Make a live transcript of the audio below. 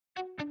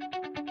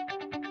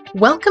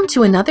Welcome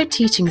to another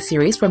teaching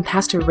series from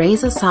Pastor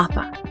Reza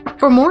Satha.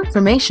 For more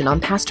information on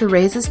Pastor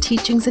Reza's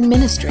teachings and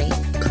ministry,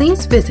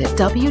 please visit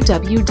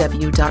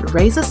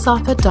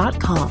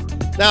www.rezasatha.com.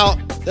 Now,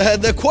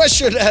 the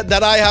question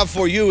that I have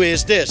for you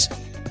is this.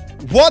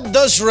 What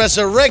does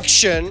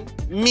resurrection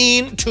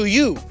mean to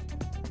you?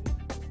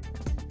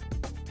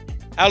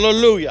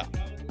 Hallelujah.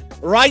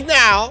 Right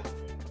now,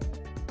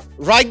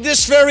 right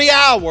this very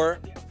hour,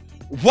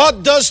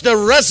 what does the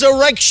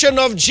resurrection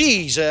of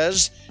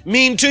Jesus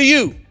mean to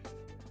you?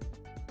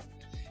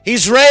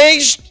 He's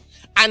raised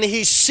and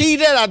he's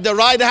seated at the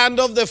right hand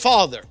of the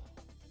Father.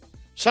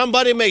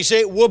 Somebody may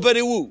say,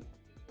 whoopity-woo.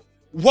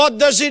 What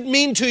does it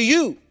mean to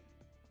you?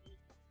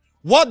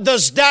 What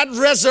does that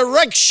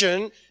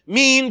resurrection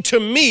mean to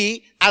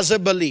me as a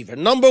believer?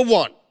 Number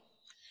one,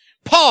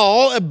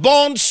 Paul, a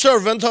bond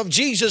servant of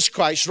Jesus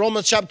Christ,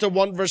 Romans chapter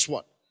 1 verse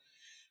 1,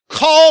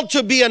 called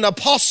to be an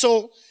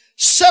apostle,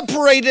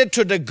 separated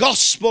to the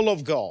gospel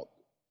of God,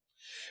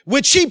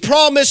 which he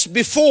promised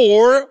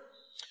before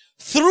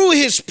through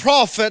his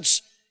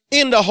prophets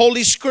in the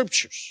Holy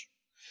Scriptures,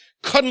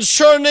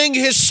 concerning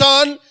his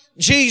Son,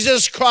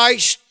 Jesus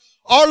Christ,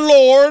 our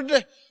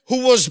Lord,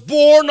 who was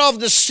born of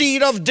the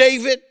seed of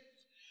David,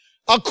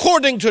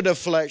 according to the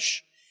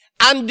flesh,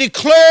 and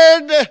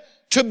declared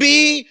to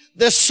be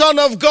the Son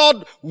of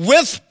God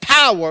with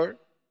power,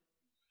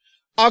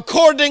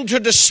 according to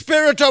the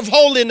Spirit of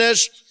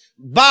holiness,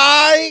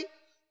 by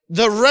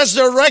the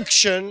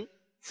resurrection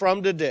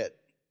from the dead.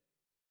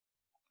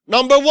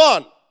 Number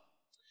one,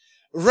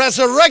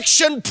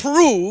 resurrection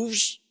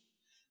proves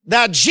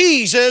that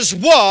Jesus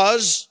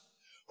was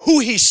who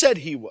he said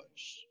he was.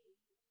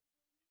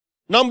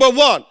 Number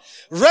one,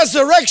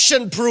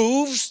 resurrection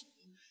proves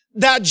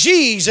that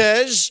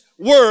Jesus'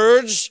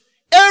 words,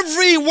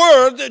 every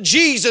word that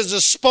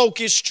Jesus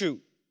spoke is true.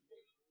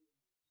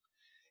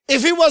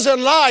 If he was a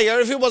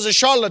liar, if he was a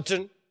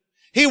charlatan,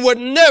 he would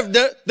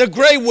never, the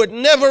grave would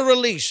never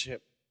release him.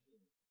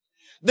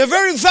 The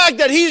very fact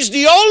that he's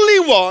the only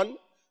one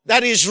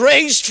that is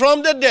raised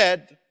from the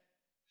dead,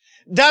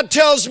 that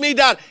tells me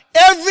that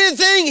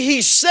everything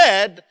he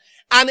said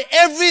and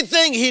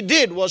everything he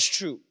did was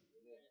true.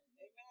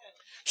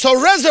 So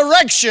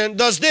resurrection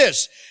does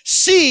this,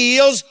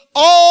 seals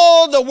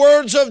all the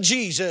words of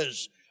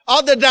Jesus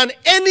other than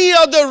any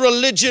other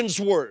religion's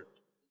word.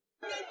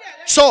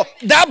 So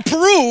that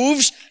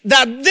proves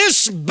that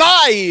this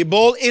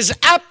Bible is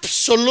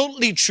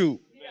absolutely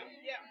true.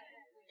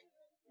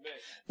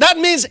 That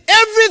means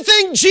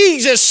everything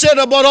Jesus said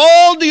about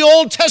all the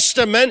Old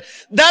Testament,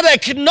 that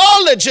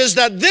acknowledges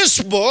that this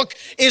book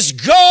is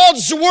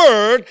God's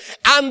Word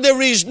and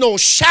there is no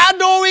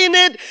shadow in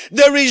it,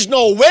 there is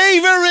no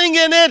wavering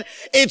in it.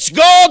 It's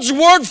God's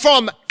Word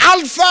from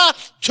Alpha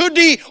to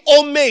the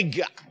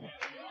Omega.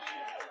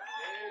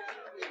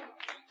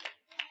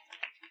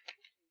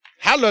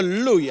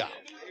 Hallelujah.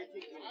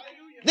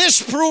 This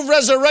proved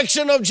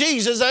resurrection of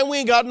Jesus and we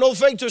ain't got no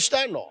faith to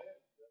stand on.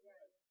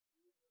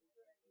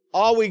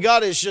 All we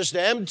got is just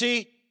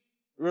empty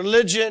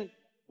religion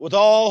with a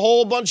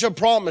whole bunch of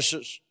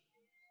promises.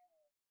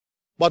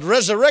 But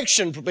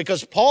resurrection,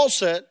 because Paul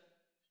said,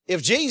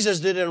 if Jesus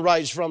didn't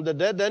rise from the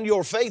dead, then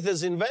your faith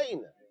is in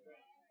vain.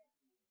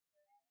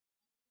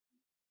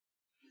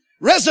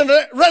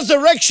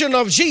 Resurrection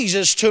of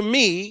Jesus, to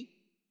me,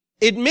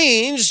 it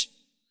means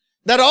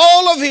that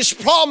all of his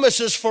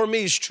promises for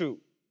me is true.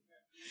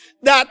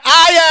 That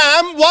I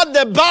am what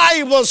the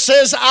Bible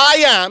says I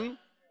am.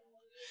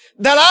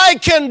 That I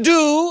can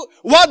do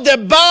what the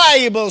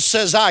Bible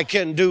says I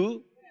can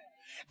do.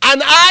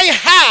 And I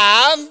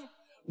have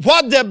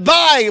what the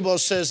Bible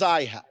says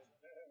I have.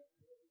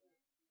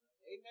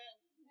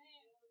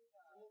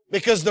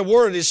 Because the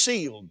word is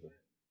sealed.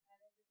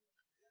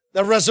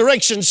 The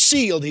resurrection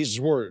sealed his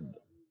word.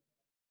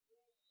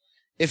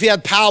 If he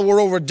had power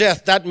over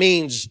death, that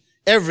means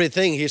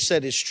everything he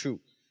said is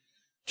true.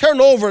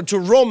 Turn over to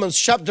Romans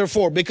chapter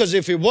 4, because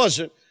if it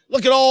wasn't,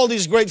 look at all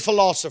these great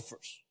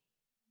philosophers.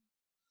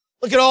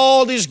 Look at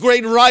all these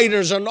great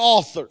writers and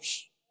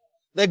authors.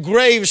 The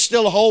grave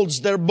still holds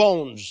their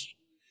bones.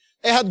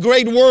 They had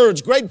great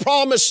words, great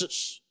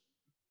promises.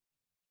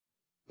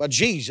 But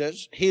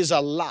Jesus, he is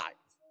alive.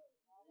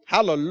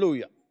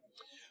 Hallelujah.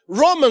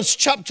 Romans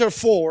chapter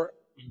 4,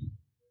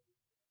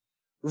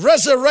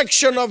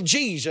 resurrection of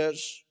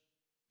Jesus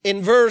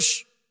in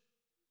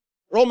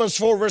Romans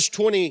 4 verse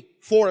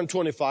 24 and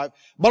 25.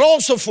 But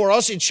also for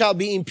us it shall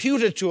be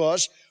imputed to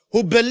us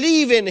who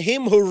believe in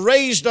him who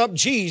raised up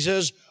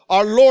Jesus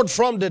our Lord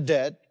from the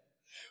dead,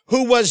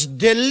 who was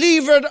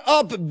delivered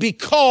up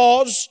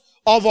because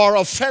of our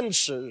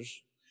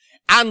offenses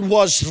and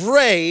was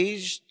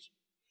raised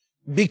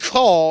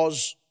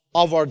because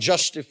of our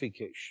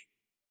justification.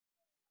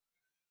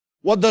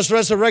 What does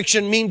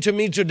resurrection mean to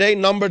me today?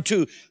 Number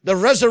two, the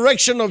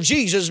resurrection of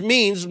Jesus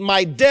means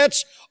my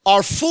debts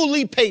are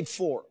fully paid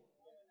for.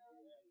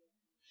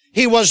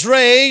 He was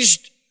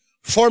raised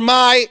for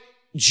my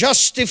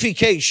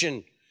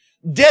justification,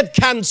 debt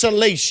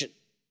cancellation.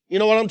 You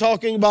know what I'm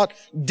talking about?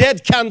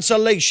 Debt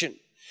cancellation.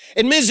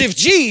 It means if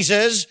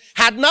Jesus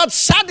had not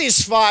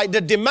satisfied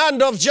the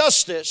demand of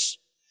justice,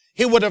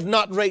 he would have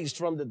not raised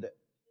from the dead.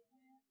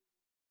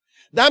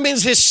 That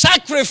means his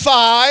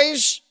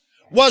sacrifice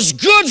was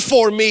good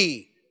for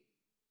me.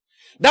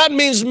 That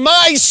means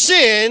my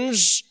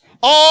sins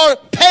are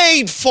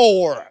paid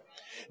for.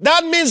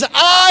 That means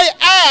I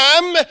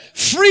am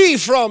free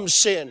from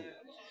sin.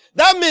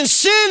 That means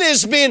sin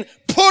has been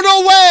put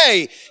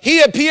away.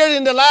 He appeared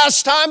in the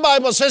last time,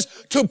 Bible says,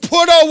 to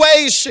put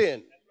away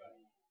sin.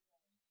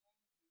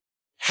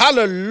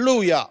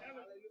 Hallelujah.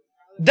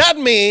 That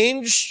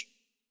means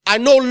I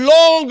no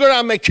longer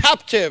am a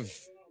captive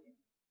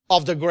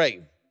of the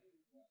grave.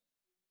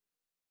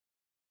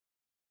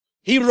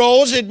 He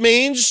rose, it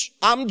means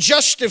I'm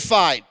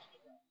justified.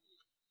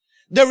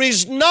 There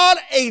is not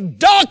a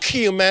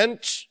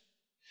document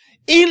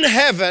in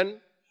heaven,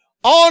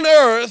 on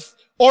earth,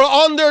 or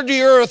under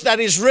the earth that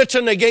is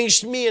written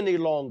against me any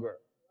longer.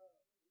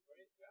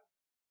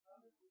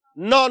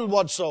 None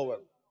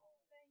whatsoever.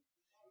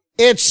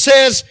 It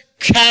says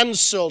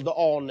canceled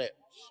on it.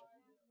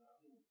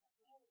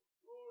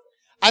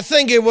 I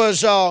think it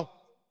was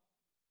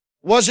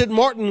it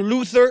Martin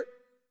Luther,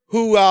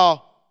 who,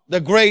 the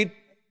great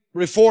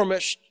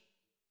reformist,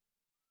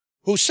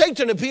 who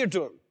Satan appeared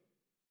to him.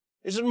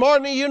 He said,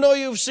 Martin, you know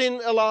you've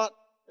sinned a lot,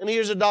 and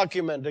here's a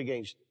document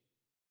against you.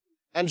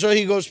 And so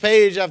he goes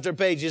page after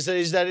page. He said,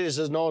 is that it? He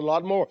says, no, a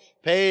lot more.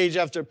 Page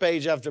after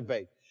page after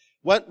page.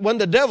 When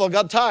the devil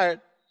got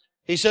tired,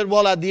 he said,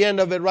 well, at the end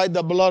of it, right,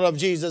 the blood of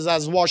Jesus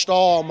has washed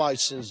all my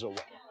sins away.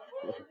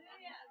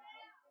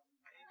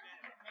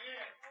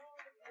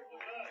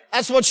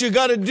 That's what you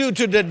got to do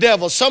to the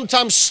devil.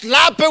 Sometimes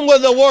slap him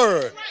with the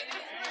word.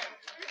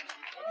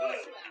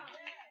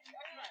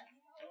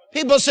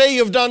 People say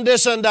you've done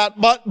this and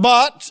that, but.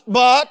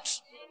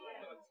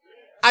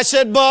 I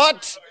said,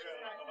 but.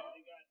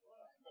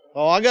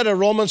 Oh, I got a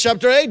Romans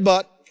chapter 8,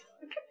 but.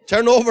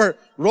 Turn over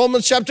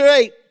Romans chapter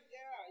 8.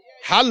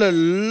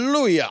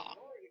 Hallelujah.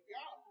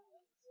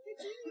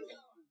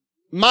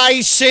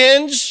 My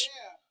sins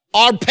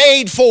are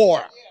paid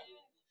for.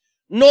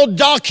 No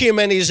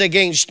document is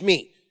against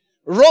me.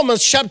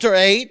 Romans chapter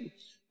 8,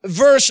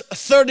 verse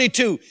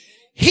 32.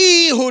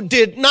 He who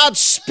did not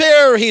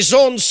spare his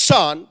own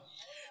son,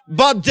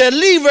 but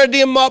delivered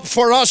him up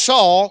for us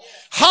all,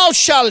 how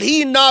shall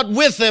he not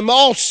with him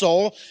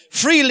also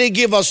freely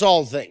give us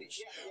all things?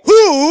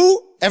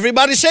 Who,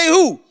 everybody say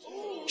who,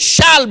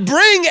 shall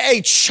bring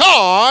a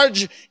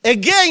charge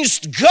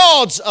against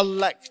God's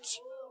elect?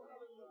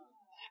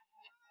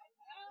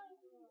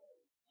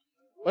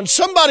 When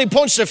somebody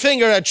points the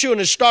finger at you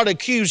and start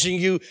accusing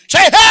you,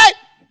 say, hey!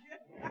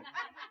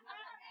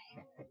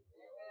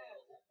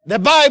 The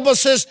Bible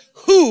says,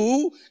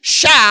 who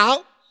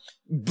shall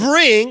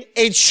bring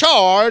a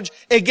charge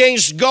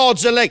against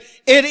God's elect?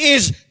 It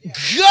is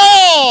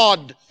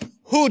God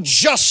who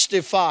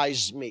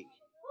justifies me.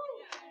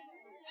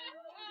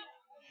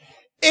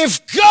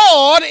 If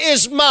God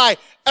is my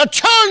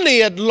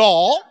attorney at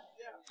law,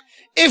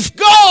 if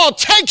God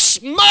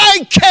takes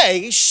my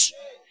case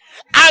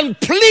and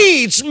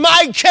pleads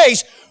my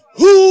case,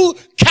 who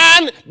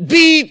can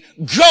beat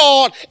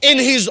God in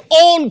his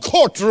own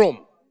courtroom?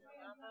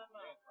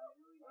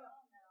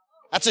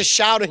 That's a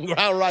shouting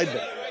ground right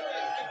there.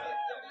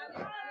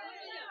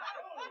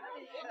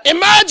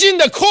 Imagine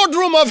the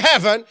courtroom of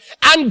heaven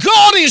and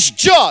God is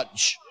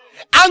judge.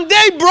 And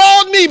they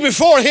brought me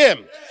before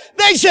him.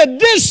 They said,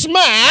 this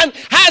man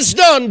has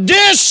done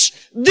this.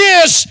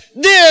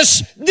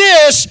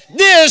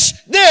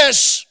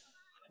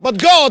 But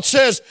God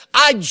says,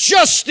 I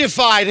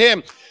justified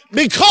him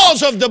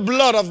because of the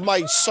blood of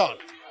my son.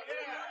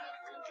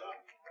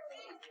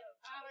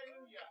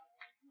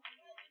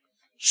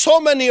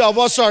 So many of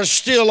us are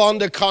still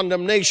under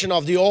condemnation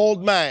of the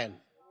old man.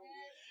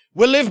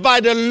 We live by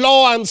the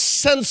law and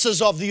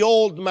senses of the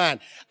old man.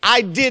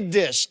 I did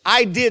this.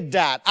 I did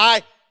that.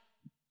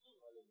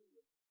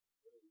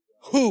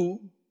 Who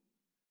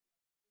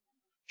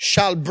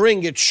shall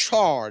bring a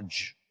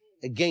charge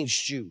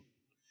against you?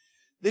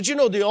 Did you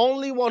know the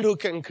only one who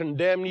can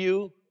condemn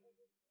you?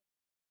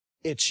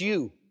 It's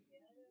you.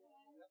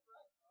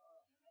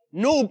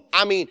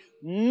 Nobody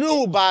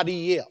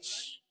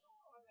else.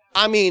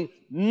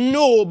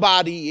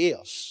 Nobody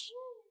else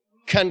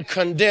can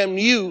condemn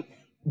you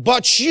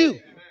but you.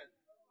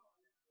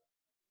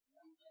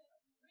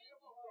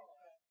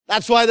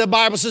 That's why the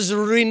Bible says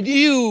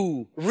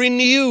renew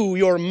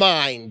your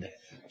mind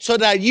so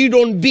that you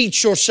don't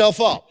beat yourself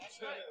up.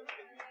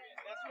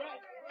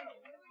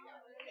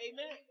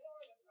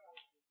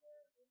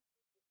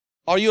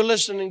 Are you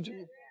listening to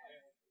me?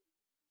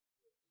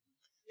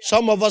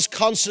 Some of us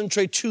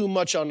concentrate too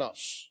much on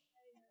us.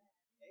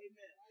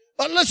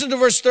 But listen to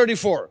verse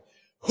 34.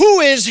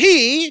 Who is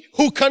he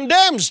who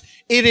condemns?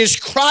 It is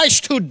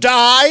Christ who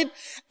died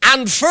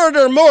and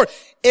furthermore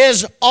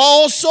is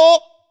also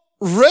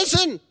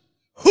risen.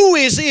 Who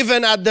is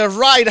even at the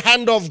right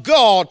hand of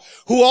God,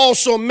 who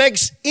also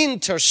makes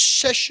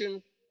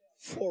intercession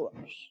for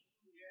us.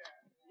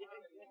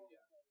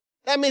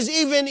 That means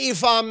even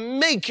if I'm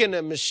making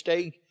a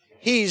mistake,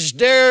 He's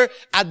there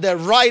at the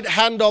right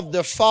hand of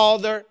the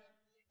Father,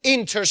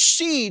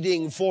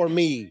 interceding for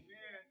me.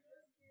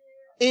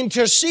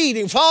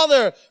 Interceding.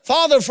 Father,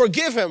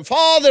 forgive him.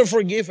 Father,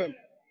 forgive him.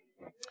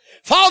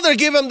 Father,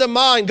 give him the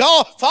mind.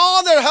 God,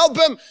 Father, help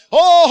him.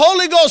 Oh,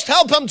 Holy Ghost,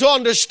 help him to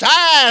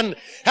understand.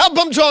 Help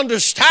him to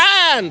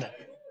understand.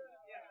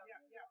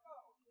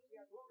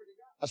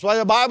 That's why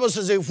the Bible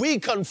says if we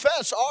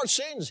confess our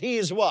sins, He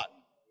is what?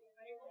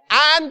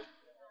 And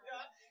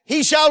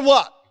He shall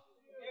what?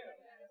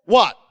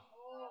 What?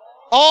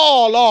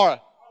 All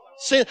our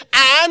sins.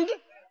 And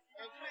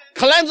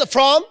cleanse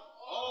from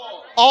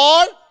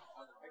our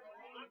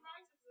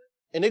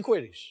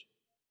iniquities.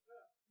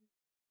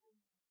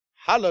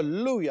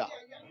 Hallelujah.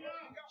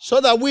 So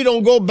that we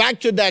don't go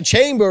back to that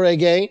chamber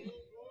again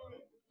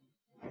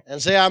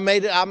and say, I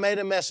made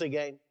a mess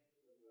again.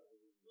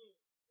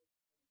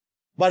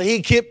 But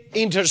He kept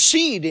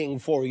interceding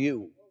for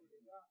you.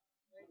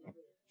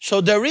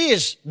 So there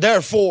is,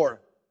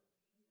 therefore,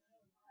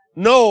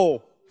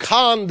 no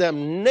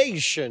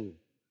condemnation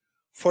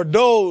for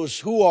those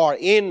who are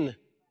in.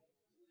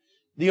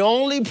 The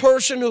only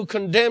person who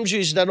condemns you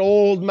is that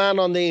old man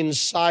on the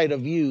inside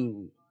of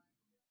you,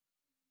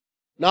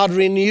 not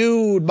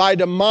renewed by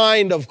the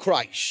mind of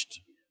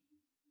Christ.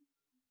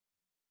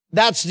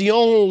 That's the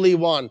only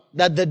one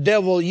that the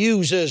devil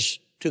uses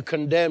to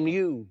condemn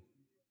you.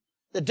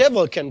 The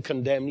devil can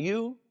condemn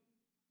you.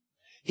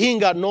 He ain't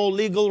got no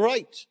legal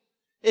right.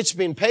 It's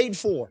been paid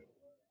for.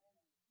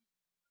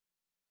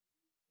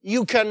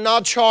 You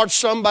cannot charge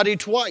somebody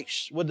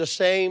twice with the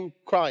same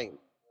crime.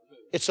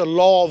 It's a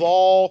law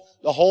of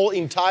the whole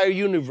entire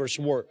universe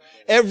work.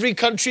 Every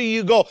country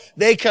you go,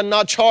 they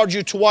cannot charge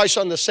you twice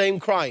on the same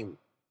crime.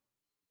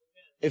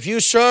 If you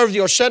served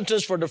your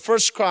sentence for the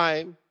first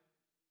crime,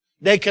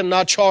 they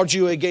cannot charge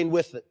you again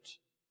with it.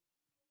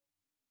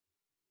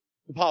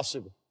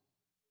 Impossible.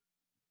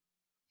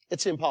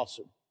 It's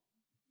impossible.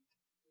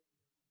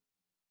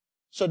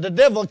 So the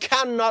devil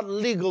cannot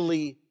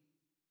legally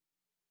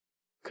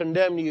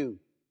condemn you.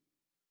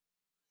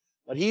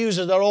 But he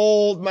uses that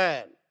old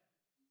man,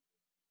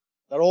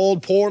 that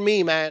old poor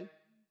me man,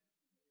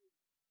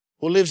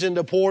 who lives in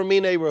the poor me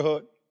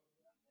neighborhood.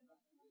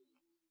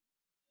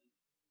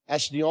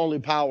 That's the only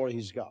power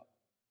he's got.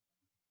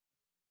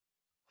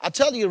 I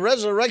tell you,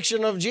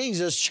 resurrection of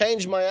Jesus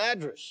changed my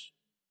address.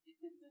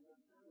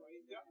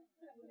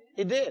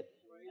 It did.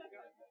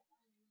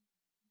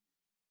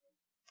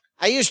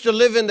 I used to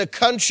live in the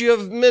country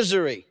of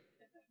misery.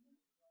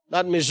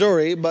 Not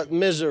Missouri, but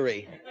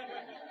misery.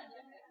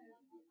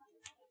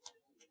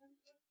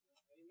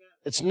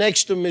 It's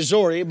next to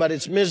Missouri, but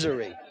it's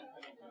misery.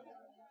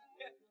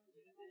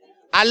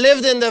 I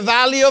lived in the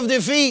valley of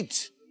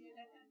defeat.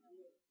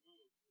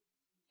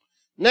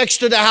 Next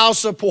to the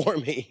house of poor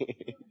me.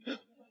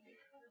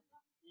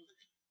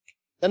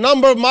 The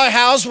number of my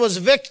house was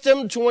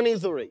victim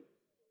 23.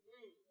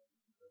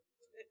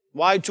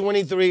 Why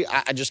 23?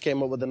 I just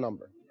came up with the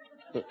number.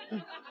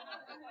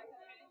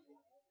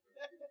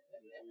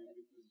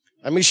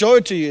 Let me show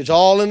it to you. It's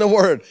all in the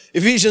Word.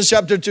 Ephesians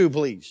chapter 2,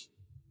 please.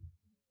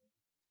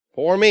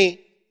 For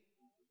me.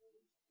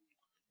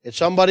 It's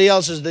somebody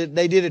else's.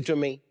 They did it to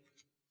me.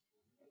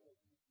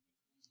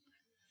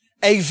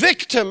 A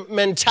victim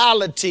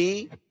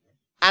mentality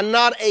and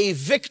not a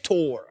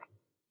victor.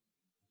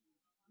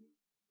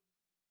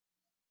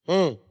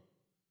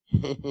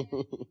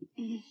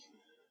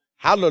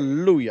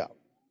 Hallelujah.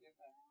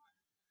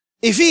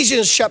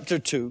 Ephesians chapter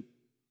 2.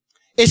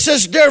 It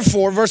says,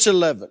 therefore, verse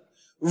 11,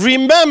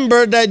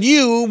 remember that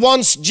you,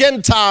 once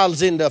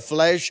Gentiles in the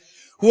flesh,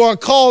 who are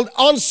called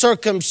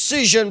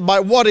uncircumcision by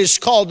what is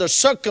called the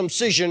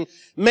circumcision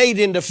made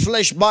in the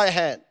flesh by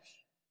hands.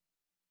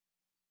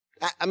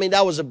 I mean,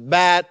 that was a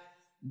bad,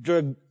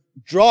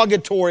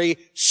 derogatory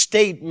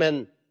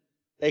statement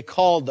they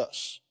called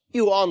us.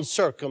 You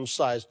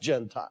uncircumcised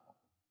Gentile.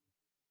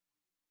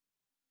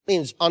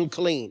 Means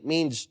unclean,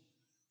 means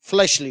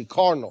fleshly,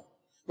 carnal.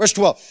 Verse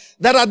 12,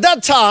 that at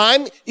that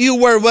time you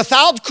were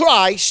without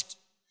Christ,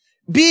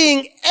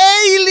 being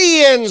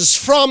aliens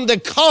from the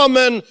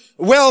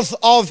commonwealth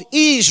of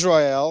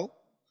Israel,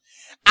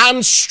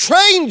 and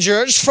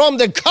strangers from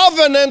the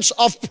covenants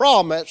of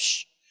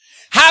promise,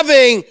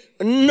 having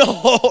no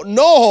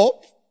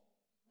hope,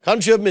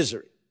 country of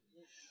misery,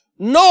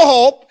 no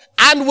hope,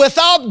 and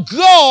without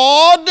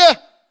God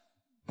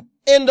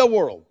in the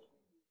world.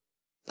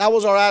 That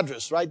was our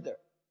address right there.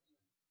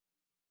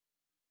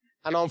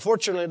 And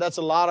unfortunately, that's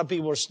a lot of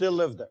people who still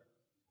live there.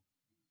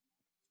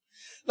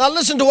 Now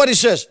listen to what he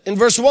says in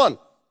verse 1.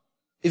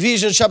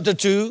 Ephesians chapter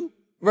 2,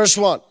 verse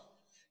 1.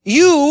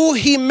 You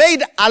he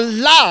made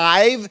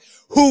alive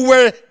who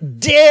were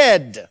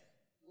dead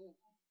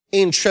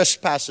in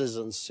trespasses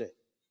and sin.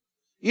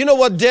 You know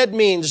what dead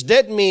means?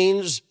 Dead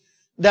means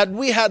that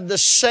we had the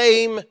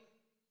same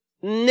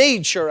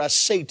nature as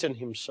Satan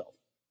himself.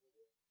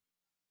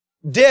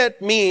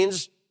 Dead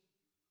means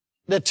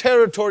the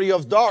territory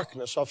of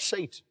darkness of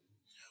Satan.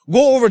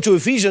 Go over to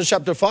Ephesians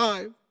chapter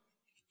 5.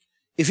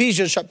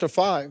 Ephesians chapter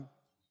 5.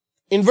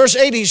 In verse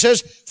 8 he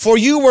says, for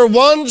you were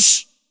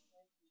once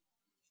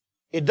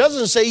It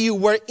doesn't say you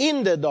were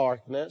in the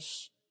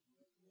darkness.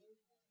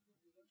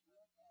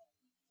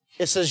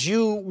 It says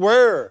you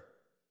were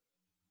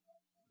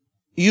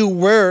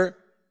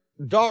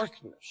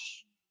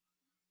darkness.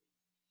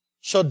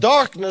 So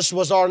darkness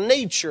was our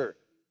nature.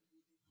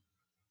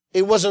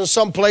 It wasn't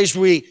some place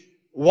we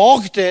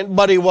walked in,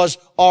 but it was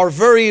our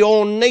very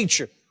own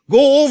nature.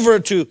 Go over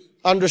to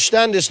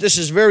understand this. This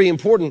is very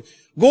important.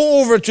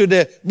 Go over to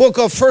the book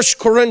of 1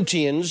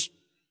 Corinthians,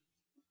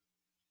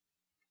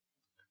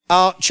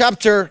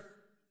 chapter,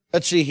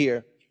 let's see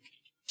here.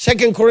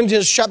 2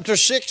 Corinthians chapter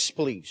 6,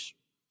 please.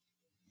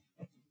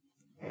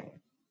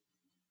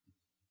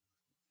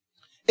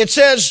 It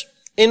says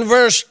in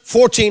verse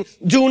 14,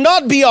 do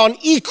not be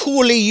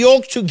unequally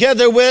yoked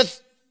together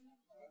with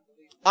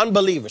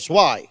unbelievers.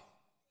 Why?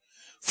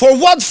 For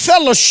what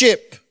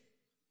fellowship?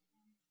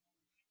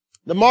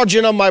 The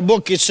margin of my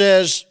book, it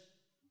says,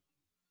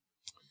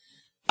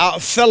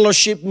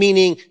 fellowship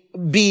meaning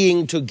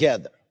being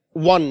together,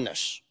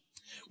 oneness.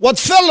 What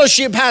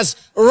fellowship has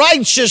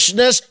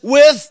righteousness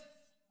with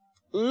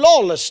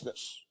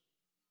lawlessness?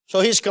 So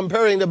he's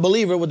comparing the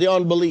believer with the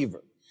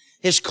unbeliever.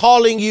 He's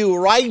calling you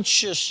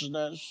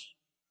righteousness.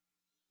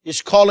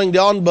 He's calling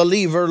the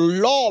unbeliever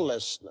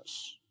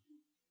lawlessness.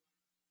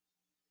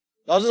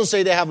 Doesn't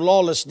say they have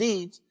lawless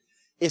deeds.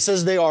 It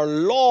says they are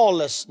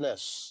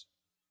lawlessness.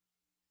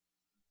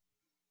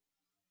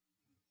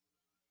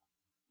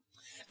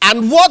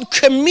 And what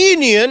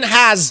communion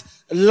has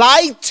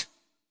light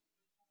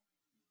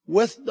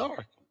with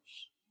darkness?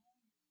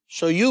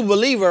 So you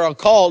believer are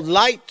called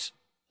light,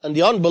 and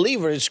the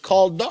unbeliever is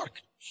called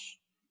darkness.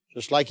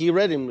 Just like he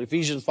read in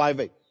Ephesians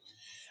 5:8.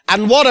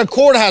 And what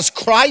accord has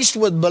Christ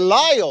with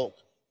Belial?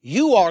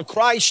 You are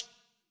Christ,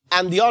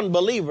 and the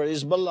unbeliever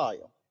is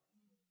Belial.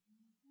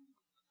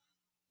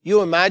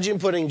 You imagine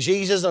putting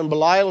Jesus and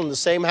Belial in the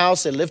same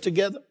house and live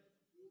together?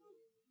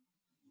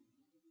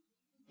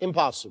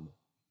 Impossible.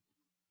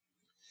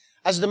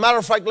 As a matter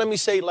of fact, let me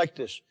say it like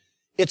this.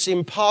 It's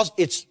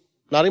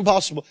not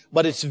impossible,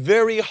 but it's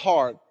very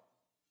hard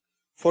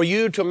for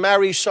you to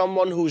marry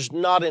someone who's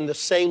not in the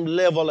same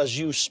level as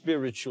you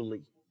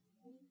spiritually.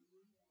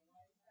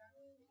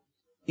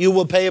 You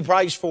will pay a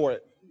price for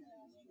it.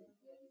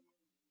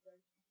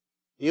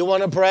 You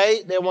want to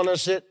pray, they want to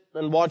sit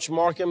and watch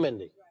Mark and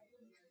Mindy.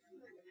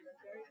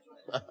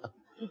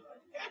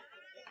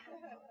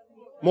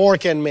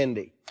 Mark and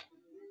Mindy.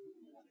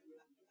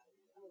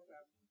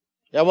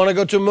 They want to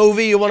go to a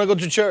movie, you want to go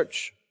to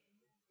church.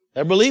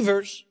 They're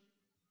believers,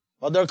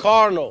 but they're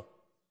carnal.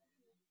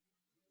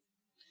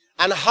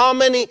 And how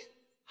many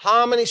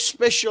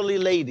especially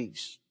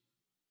ladies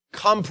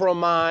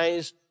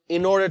compromise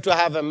in order to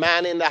have a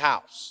man in the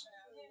house?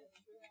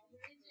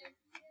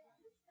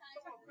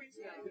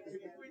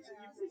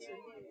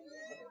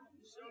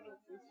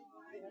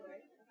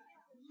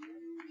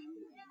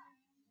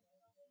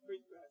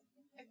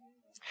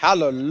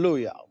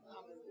 Hallelujah.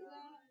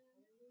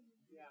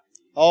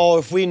 Oh,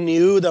 if we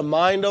knew the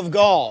mind of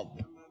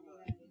God.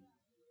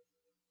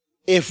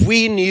 If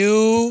we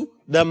knew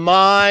the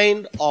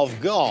mind of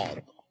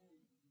God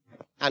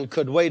and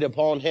could wait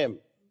upon Him.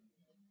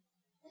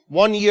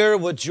 1 year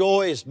with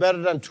joy is better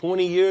than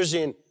 20 years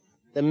in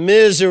the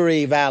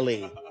misery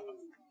valley.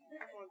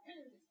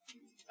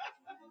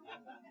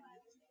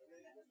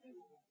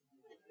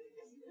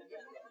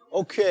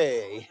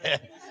 Okay.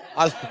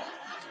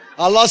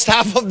 I lost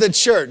half of the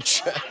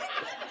church.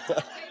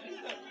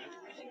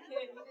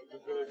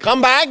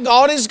 Come back,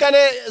 God is going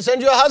to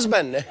send you a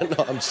husband.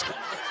 No, I'm just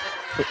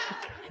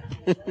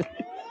kidding.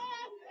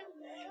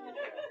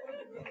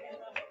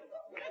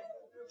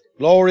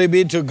 Glory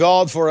be to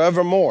God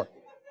forevermore.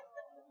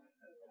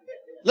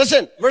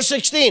 Listen, verse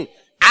 16.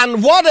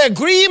 And what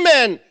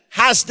agreement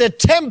has the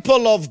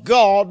temple of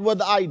God with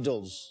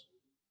idols?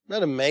 Isn't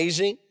that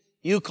amazing?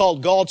 You call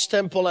God's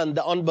temple and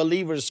the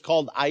unbelievers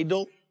called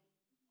idol.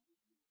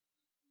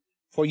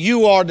 For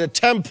you are the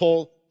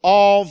temple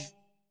of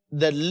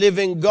the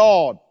living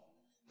God.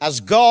 As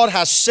God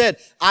has said,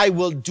 I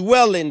will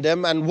dwell in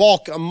them and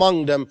walk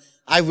among them.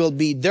 I will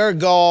be their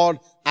God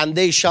and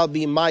they shall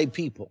be my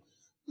people.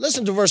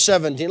 Listen to verse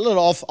 17, a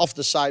little off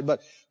the side,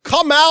 but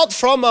come out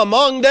from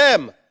among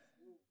them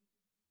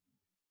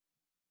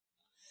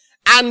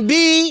and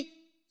be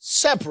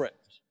separate.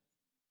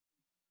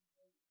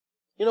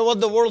 You know what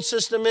the world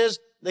system is?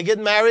 They get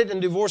married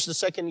and divorce the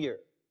second year.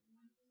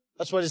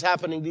 That's what is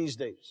happening these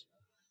days.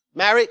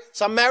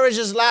 Some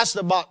marriages last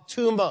about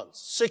 2 months,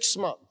 6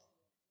 months.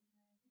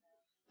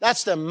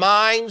 That's the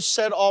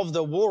mindset of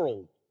the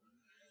world.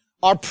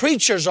 Our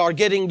preachers are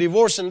getting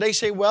divorced and they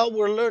say, well,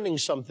 we're learning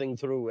something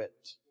through it.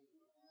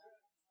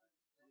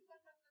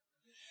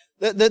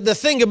 The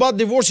thing about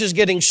divorce is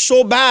getting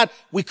so bad,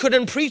 we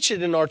couldn't preach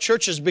it in our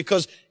churches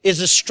because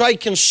it's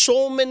striking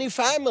so many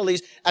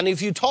families. And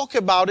if you talk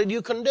about it,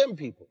 you condemn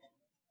people.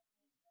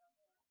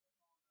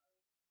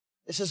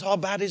 This is how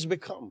bad it's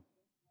become.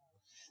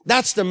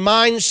 That's the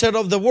mindset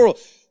of the world.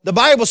 The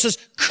Bible says,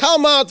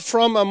 come out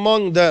from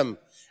among them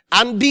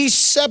and be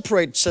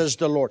separate, says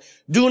the Lord.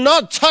 Do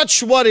not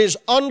touch what is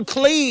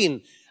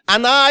unclean,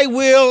 and I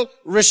will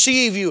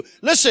receive you.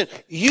 Listen,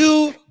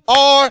 you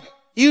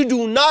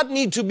do not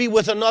need to be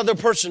with another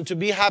person to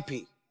be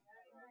happy.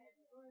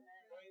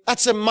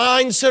 That's a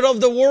mindset of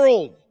the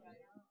world.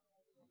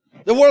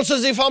 The world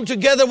says if I'm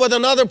together with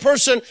another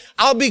person,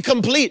 I'll be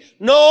complete.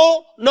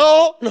 No.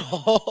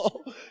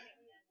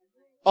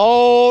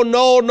 Oh,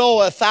 no,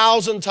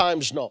 1,000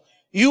 times no.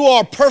 You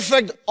are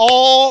perfect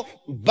all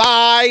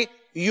by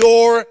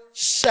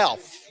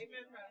yourself.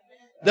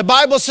 The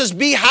Bible says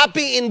be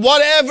happy in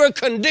whatever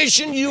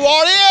condition you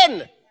are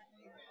in.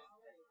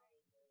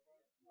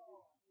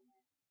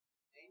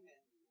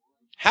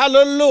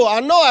 Hallelujah. I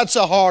know that's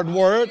a hard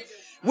word.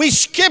 We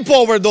skip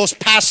over those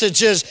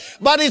passages,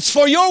 but it's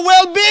for your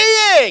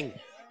well-being.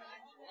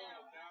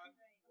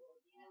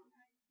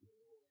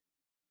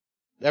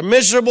 They're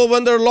miserable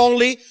when they're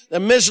lonely. They're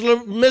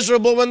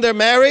miserable when they're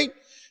married.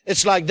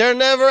 It's like they're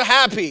never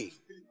happy.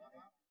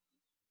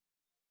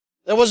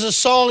 There was a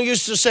song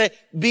used to say,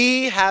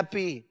 be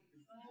happy.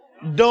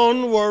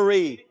 Don't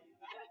worry.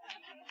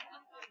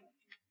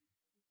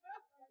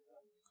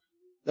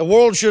 The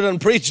world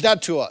shouldn't preach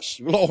that to us.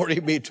 Glory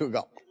be to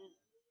God.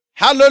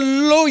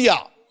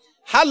 Hallelujah.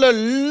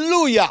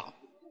 Hallelujah.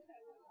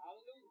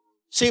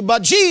 See,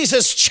 but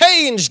Jesus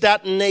changed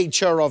that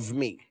nature of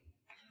me.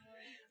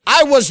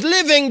 I was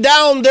living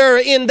down there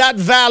in that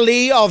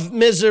valley of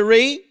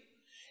misery,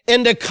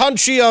 in the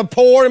country of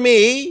poor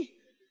me,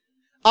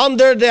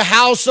 under the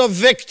house of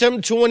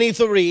victim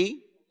 23.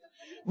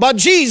 But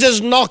Jesus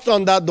knocked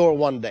on that door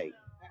one day.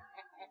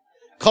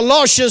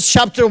 Colossians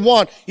chapter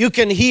 1, you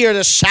can hear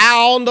the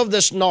sound of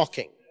this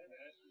knocking.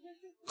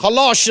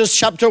 Colossians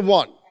chapter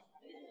 1.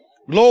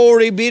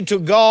 Glory be to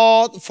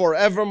God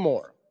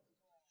forevermore.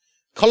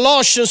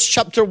 Colossians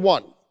chapter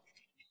 1.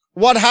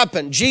 What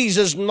happened?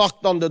 Jesus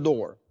knocked on the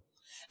door.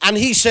 And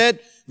he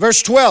said,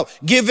 verse 12,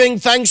 giving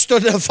thanks to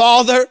the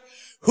Father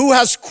who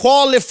has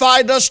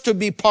qualified us to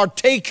be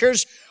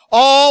partakers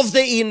of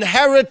the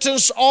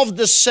inheritance of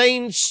the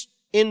saints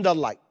in the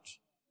light.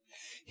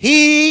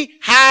 He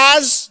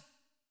has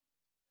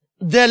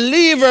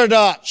delivered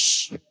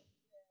us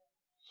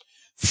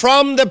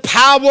from the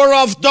power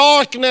of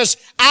darkness,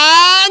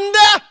 and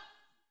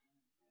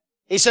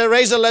he said,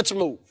 Razor, let's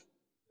move.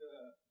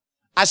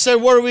 I said,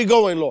 where are we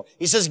going, Lord?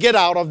 He says, get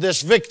out of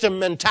this victim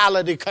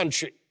mentality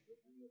country.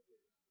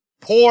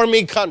 Poor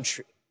me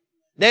country.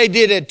 They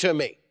did it to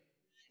me.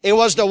 It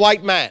was the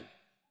white man.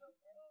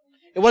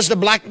 It was the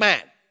black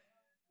man.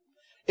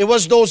 It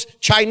was those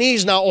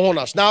Chinese now own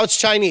us. Now it's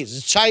Chinese.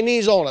 It's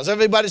Chinese own us.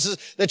 Everybody says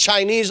the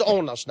Chinese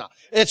own us now.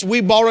 It's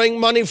we borrowing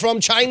money from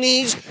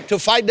Chinese to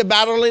fight the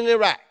battle in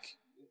Iraq.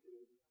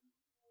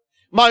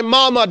 My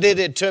mama did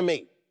it to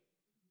me.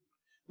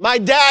 My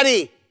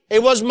daddy,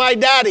 it was my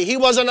daddy. He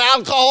was an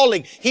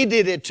alcoholic. He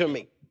did it to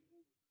me.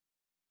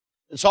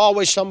 It's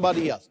always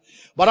somebody else.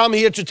 But I'm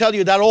here to tell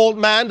you that old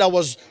man that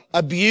was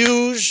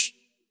abused,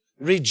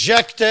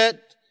 rejected,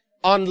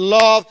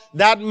 unloved,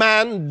 that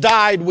man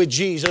died with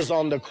Jesus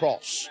on the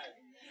cross.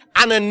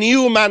 And a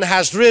new man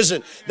has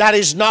risen that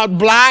is not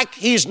black,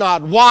 he's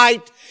not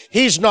white,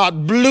 he's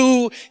not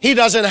blue, he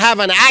doesn't have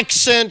an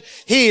accent,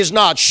 he is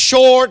not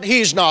short,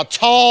 he's not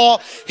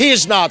tall, he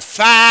is not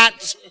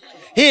fat,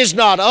 he is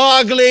not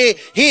ugly,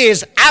 he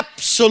is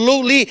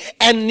absolutely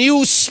a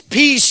new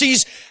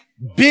species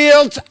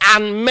built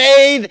and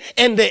made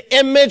in the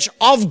image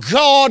of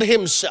God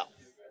Himself.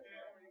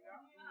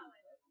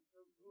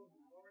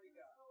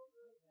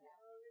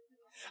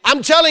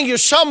 I'm telling you,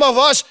 some of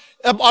us,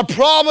 our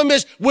problem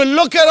is we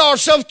look at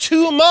ourselves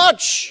too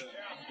much.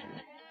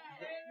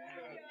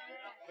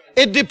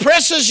 It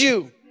depresses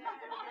you.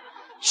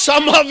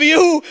 Some of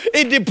you,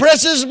 it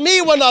depresses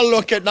me when I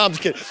look at, no, I'm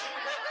just kidding.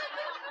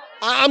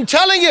 I'm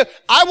telling you,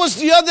 I was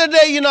the other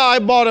day, I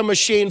bought a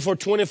machine for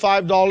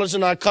 $25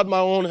 and I cut my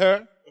own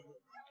hair.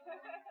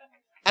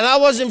 And I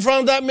was in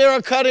front of that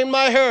mirror cutting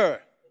my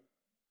hair.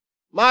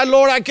 My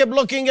Lord, I kept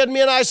looking at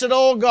me and I said,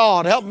 oh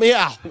God, help me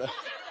out.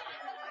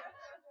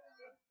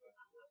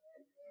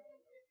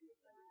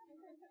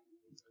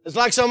 It's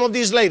like some of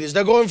these ladies,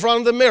 they go in front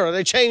of the mirror,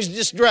 they change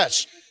this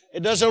dress.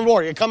 It doesn't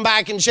work. You come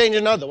back and change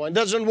another one. It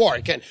doesn't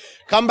work. And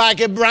come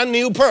back a brand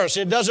new purse.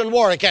 It doesn't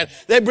work. And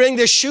they bring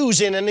the shoes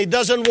in and it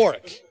doesn't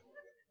work.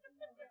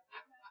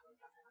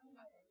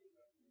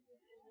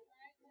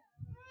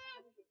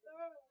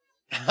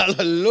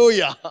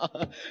 Hallelujah.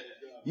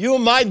 You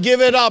might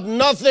give it up.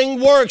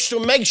 Nothing works to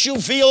make you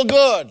feel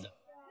good.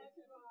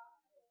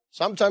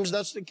 Sometimes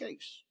that's the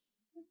case.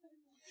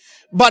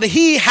 But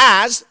He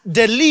has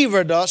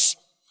delivered us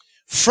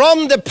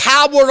from the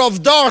power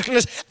of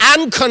darkness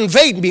and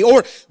conveyed me,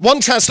 or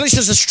one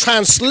translation says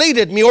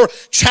translated me or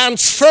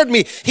transferred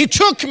me. He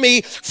took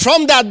me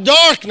from that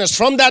darkness,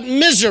 from that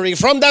misery,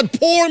 from that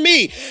poor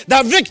me,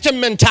 that victim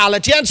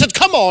mentality, and said,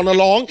 come on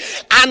along.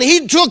 And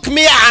He took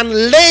me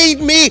and laid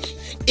me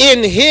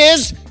in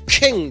His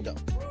kingdom.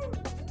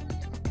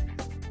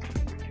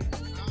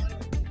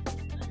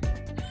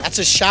 That's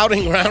a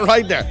shouting ground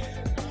right there.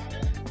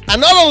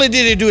 And not only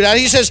did He do that,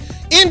 He says,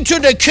 into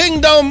the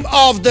kingdom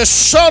of the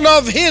Son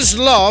of His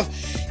love,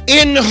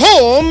 in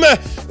whom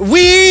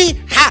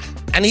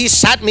And he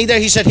sat me there.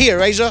 He said, here,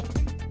 Reza.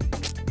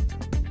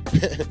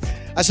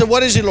 I said,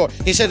 what is it, Lord?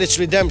 He said, it's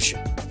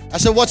redemption. I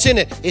said, what's in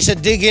it? He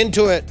said, dig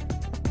into it.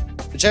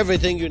 It's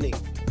everything you need.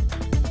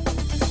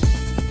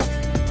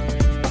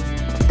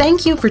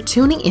 Thank you for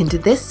tuning into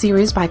this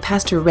series by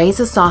Pastor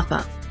Reza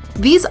Satha.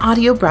 These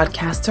audio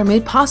broadcasts are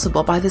made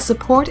possible by the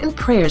support and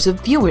prayers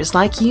of viewers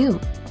like you.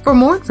 For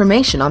more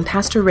information on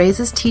Pastor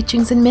Reza's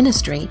teachings and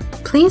ministry,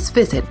 please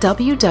visit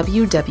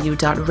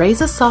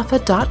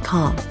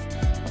www.rezasatha.com.